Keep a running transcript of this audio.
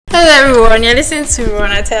Hello everyone, you're listening to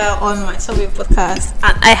Roanna on my Subway podcast,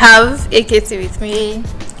 and I have AKT with me,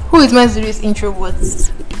 who is meant to do this intro, but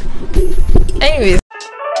anyways,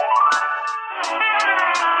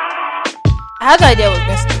 I had no idea what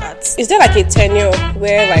was going to start. Is there like a tenure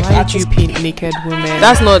where like Why did you paint naked women?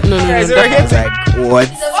 That's not no. That's like what?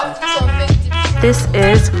 This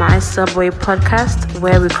is my Subway podcast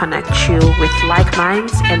where we connect you with like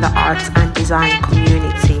minds in the arts and design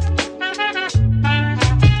community.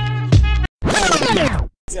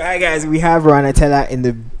 So hi guys, we have Roanna in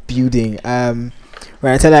the building.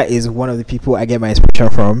 Roanna is one of the people I get my inspiration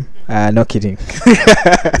from. Not kidding.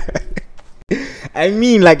 I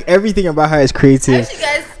mean, like everything about her is creative.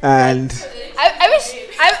 And I wish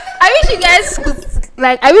you guys could,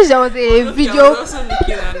 like, I wish there was a video.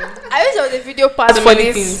 I wish there was a video part for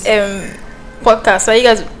this podcast so you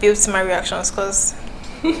guys would be able to see my reactions, because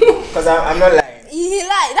I'm not lying. he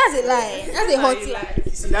lied. That's a lie. That's a hot lie.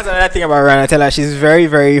 See, that's another thing about Roanna. She's very,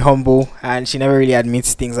 very humble, and she never really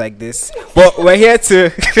admits things like this. But we're here to.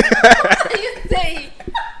 What are you saying?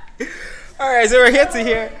 All right, so we're here to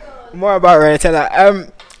hear more about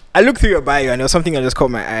Roanna. I looked through your bio, and there was something that just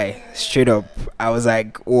caught my eye. Straight up, I was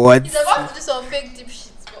like, "What?" He's about to do some fake deep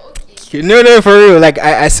shit, but okay. No, for real. Like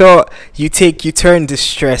I saw you turn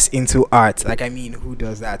distress into art. Like, I mean, who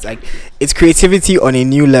does that? Like, it's creativity on a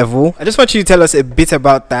new level. I just want you to tell us a bit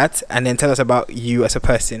about that, and then tell us about you as a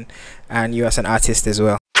person and you as an artist as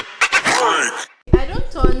well. I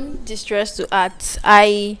don't turn distress to art.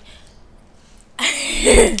 I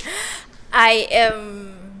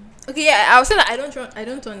am. Okay, yeah, I was saying that I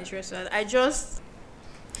don't turn distress to art.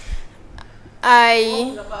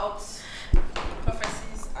 about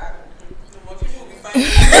prophecies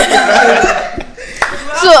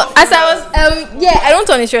So as I was I don't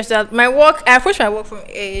turn distress to art. I approach my work from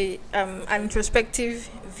an introspective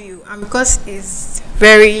view, and because it's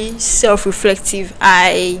very self-reflective,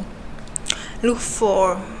 I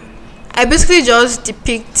basically just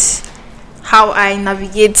depict how I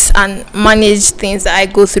navigate and manage things that I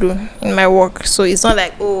go through in my work. So it's not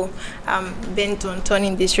like, I'm bent on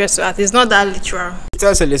turning distress to art. It's not that literal. Tell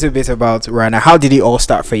us a little bit about Roanna. How did it all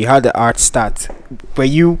start for you? How did art start?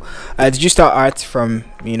 Did you start art from,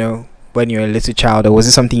 when you were a little child, or was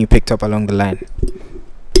it something you picked up along the line?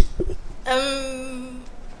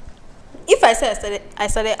 If I said I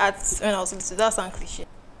started art when I was little, that sounds cliche.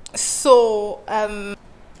 So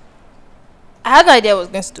I had no idea I was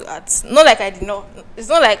going to do art. Not like I did not. It's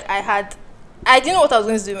not like I didn't know what I was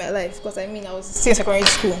going to do in my life, because I was still in secondary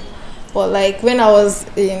school. But like when I was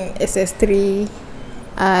in SS3,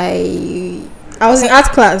 I was in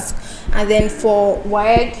art class, and then for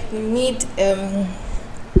WAEC you need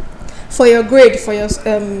for your grade, for your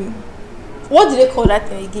what do they call that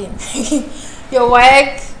thing again? Your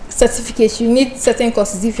WAEC certificate, you need certain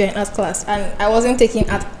courses if you're in art class, and I wasn't taking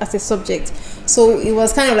art as a subject, so it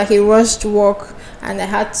was kind of like a rushed work, and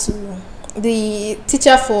the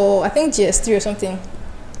teacher for I think GS3 or something,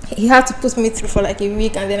 he had to put me through for like a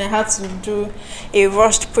week, and then I had to do a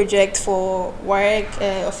rushed project for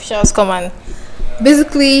WAEC officials come and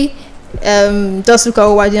basically just look at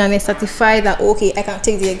what we're doing and then certify that okay, I can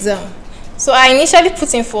take the exam. So I initially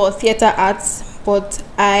put in for theater arts, but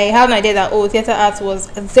I had an idea that theater art was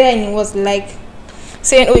there, and it was like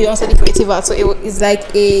saying you want to study creative art, so it's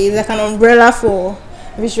like an umbrella for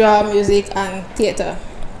visual, music and theater.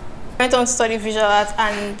 I went on to study visual art,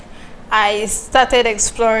 and I started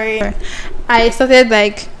exploring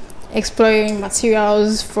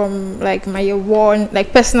materials from like my year one,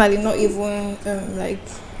 like personally, not even like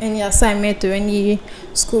any assignment or any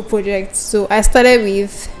school project. So I started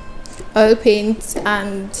with oil paint,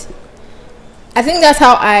 and I think that's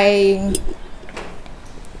how I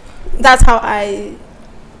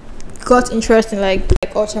got interested in like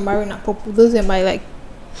ultramarine and purple. Those are my like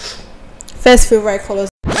first favorite colors.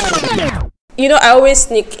 I always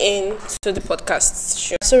sneak in to the podcast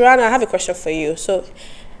show. So Roanna, I have a question for you. So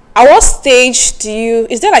at what stage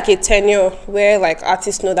is there like a tenure where like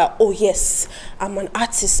artists know that, oh yes, I'm an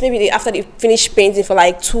artist? Maybe after they finish painting for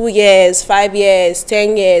like 2 years, 5 years,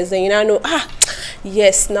 10 years, then you now know,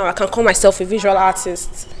 yes, now I can call myself a visual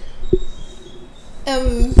artist.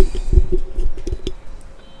 I'm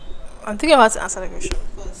thinking about to answer the question,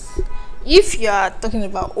 because if you are talking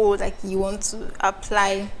about like you want to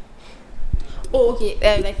apply,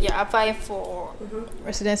 like you're applying for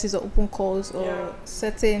residencies or open calls or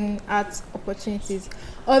certain art opportunities,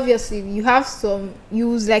 obviously you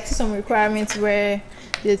see some requirements where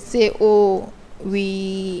they say,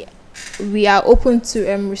 we are open to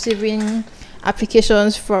receiving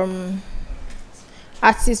applications from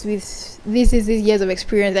artists with these years of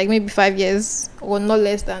experience, like maybe 5 years or not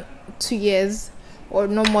less than 2 years or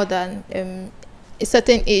no more than a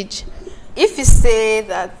certain age. If you say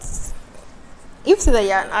that you're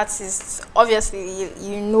an artist, obviously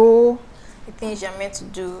you know the things you're meant to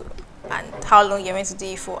do and how long you're meant to do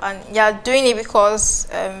it for, and you're doing it because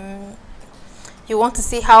you want to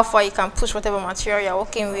see how far you can push whatever material you're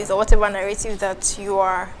working with or whatever narrative that you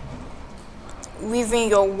are weaving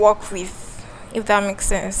your work with, if that makes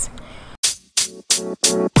sense.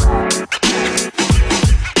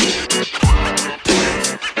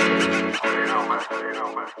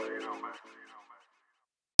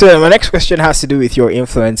 So my next question has to do with your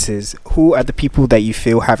influences. Who are the people that you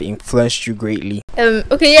feel have influenced you greatly?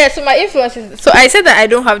 Okay, yeah. So my influences. So I said that I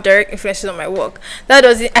don't have direct influences on my work. That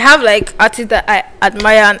doesn't. I have like artists that I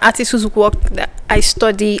admire and artists whose work that I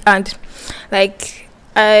study, and like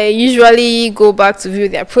I usually go back to view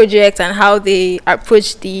their projects and how they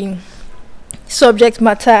approach the subject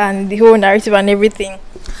matter and the whole narrative and everything.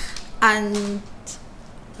 And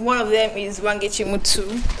one of them is Wangechi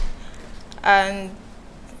Mutu, and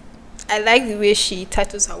I like the way she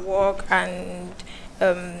titles her work, and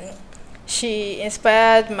she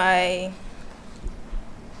inspired my.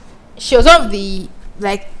 She was one of the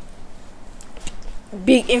like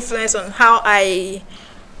big influence on how I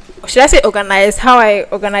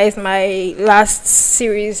organized my last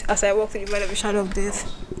series as I walked through the valley of the shadow of death.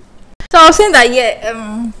 So I was saying that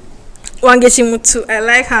Wangechi Mutu, I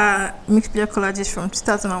like her mixed media collages from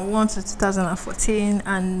 2001 to 2014,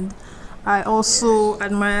 and I also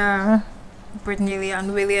admire Brittany Lee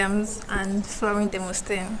and Williams and Florine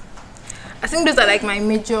Demosthenes. I think those are like my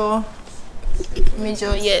major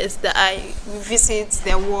years that I visit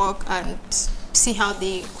their work and see how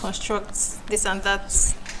they construct this and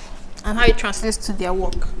that and how it translates to their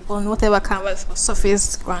work on whatever canvas or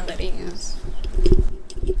surface ground that they use.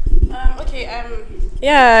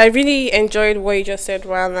 Yeah, I really enjoyed what you just said,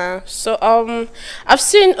 Roanna. So I've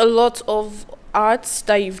seen a lot of arts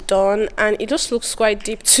that you've done, and it just looks quite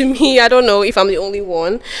deep to me. I don't know if I'm the only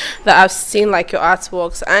one that I've seen like your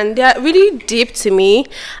artworks, and they're really deep to me.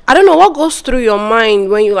 I don't know what goes through your mind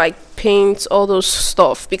when you like paint all those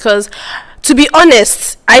stuff, because to be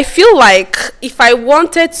honest, I feel like if I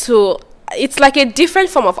wanted to, it's like a different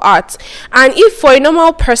form of art. And if for a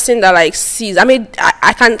normal person that like sees, I mean,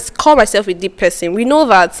 I can call myself a deep person, we know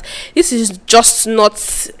that this is just not,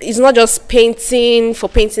 it's not just painting for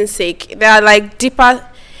painting's sake. There are like deeper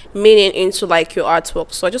meaning into like your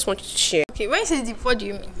artwork. So I just want you to share. Okay, when you say deep, what do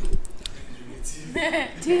you mean?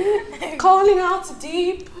 Deep, calling out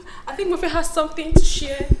deep. I think Mufe has something to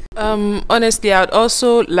share. Honestly, I'd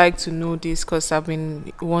also like to know this, because I've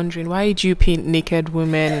been wondering, why do you paint naked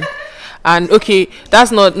women? And okay,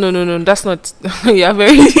 that's not that's not yeah,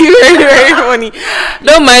 very very funny.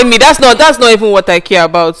 Don't mind me. That's not even what I care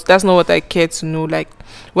about. That's not what I care to know. Like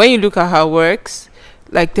when you look at her works,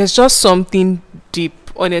 like there's just something deep.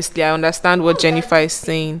 Honestly, I understand what Jennifer is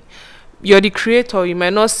saying. You're the creator, you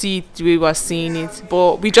might not see it the way we're seeing it,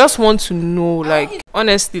 but we just want to know, like,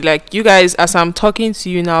 honestly, like, you guys, as I'm talking to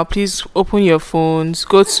you now, please open your phones,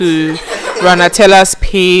 go to Ranatella's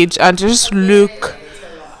page and just look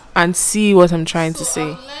and see what I'm trying to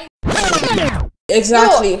say.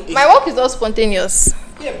 Exactly. No, my work is all spontaneous.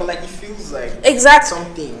 Yeah, but like it feels like Exactly.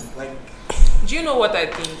 something like. Do you know what I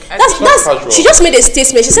think? That's she just made a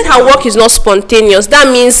statement. She said her work is not spontaneous. That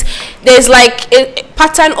means there's like a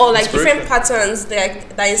pattern or like different patterns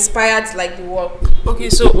that inspired like the work. Okay,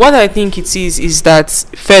 so what I think it is that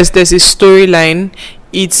first there's a storyline.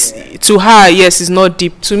 It's to her, yes, it's not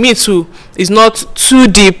deep. To me too, it's not too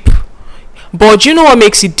deep. But do you know what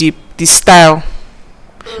makes it deep? The style.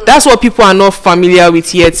 That's what people are not familiar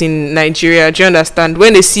with yet in Nigeria. Do you understand?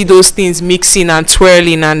 When they see those things mixing and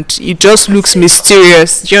twirling, and it just looks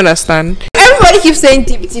mysterious. Do you understand? Everybody keeps saying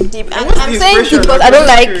deep. And I'm saying deep because I don't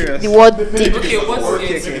like the word deep. Okay, what's the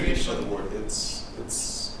definition of the word?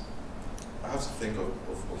 It's. I have to think of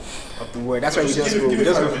The word. That's why we just give go. me We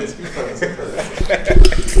just 5 go. minutes. Give me 5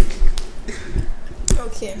 minutes.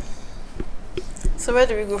 Okay. So where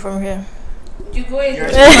do we go from here? You go in.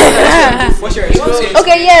 What's your experience?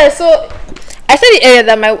 Okay, yeah. So I said earlier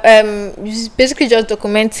that my is basically just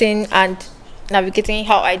documenting and navigating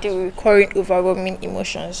how I deal with recurring overwhelming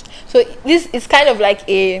emotions. So this is kind of like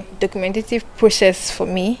a documentative process for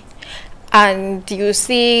me, and you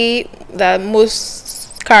see that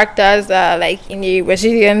most characters are like in a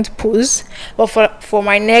resilient pose. But for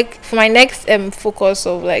my next focus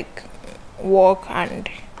of like work and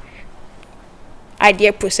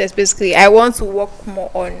idea process, basically I want to work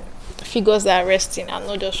more on figures that are resting and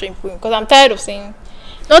not just showing, because I'm tired of saying,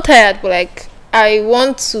 not tired, but like I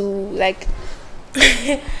want to like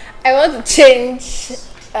I want to change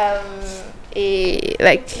a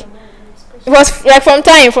like it was like from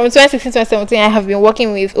 2016 to 2017 I have been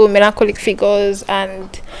working with melancholic figures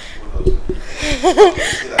and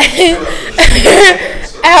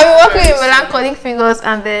I have been working with melancholic figures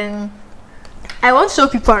and then I want to show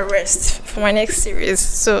people unrest for my next series.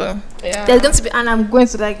 So there's going to be, and I'm going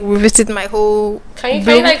to like revisit my whole. Can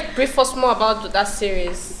you like brief us more about that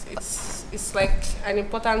series? It's like an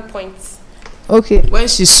important point. Okay. When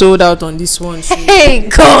she sold out on this one, Hey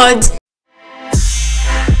God!